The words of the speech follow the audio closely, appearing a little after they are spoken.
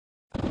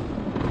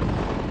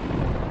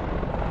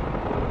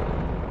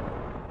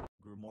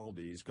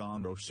Maltese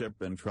Conro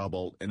ship in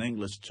trouble in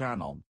English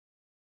Channel.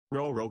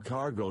 Ro-Ro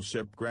cargo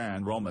ship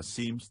Grande Roma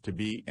seems to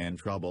be in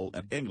trouble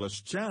in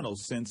English Channel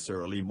since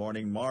early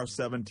morning Mar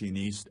 17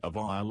 east of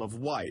Isle of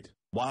Wight,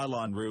 while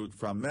en route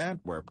from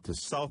Antwerp to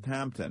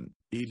Southampton,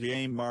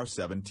 ETA Mar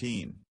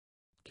 17.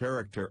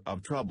 Character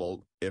of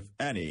trouble, if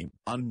any,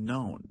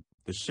 unknown.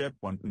 The ship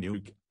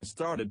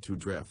started to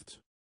drift.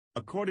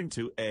 According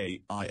to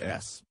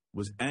AIS,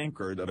 was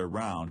anchored at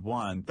around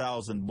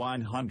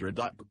 1,100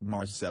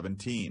 Mar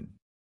 17.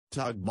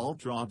 Tug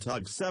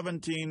MULTRATUG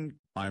 17,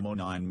 IMO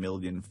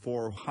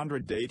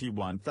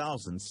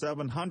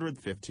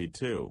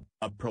 9,481,752,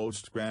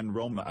 approached Grande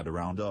Roma at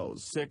around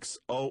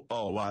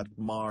 06:00 at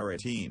Mar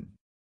 18.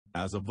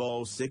 As of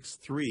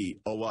 06:30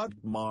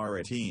 at Mar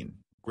 18,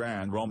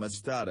 Grande Roma's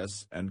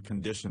status and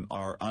condition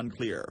are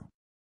unclear.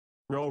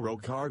 Ro-Ro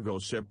cargo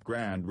ship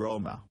Grande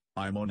Roma,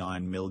 IMO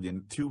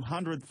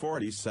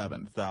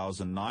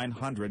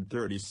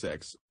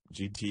 9,247,936,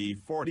 GT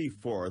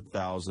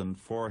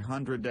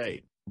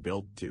 44,408,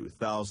 built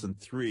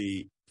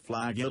 2003,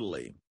 flag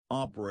Italy,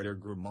 operator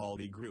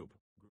GRIMALDI Group.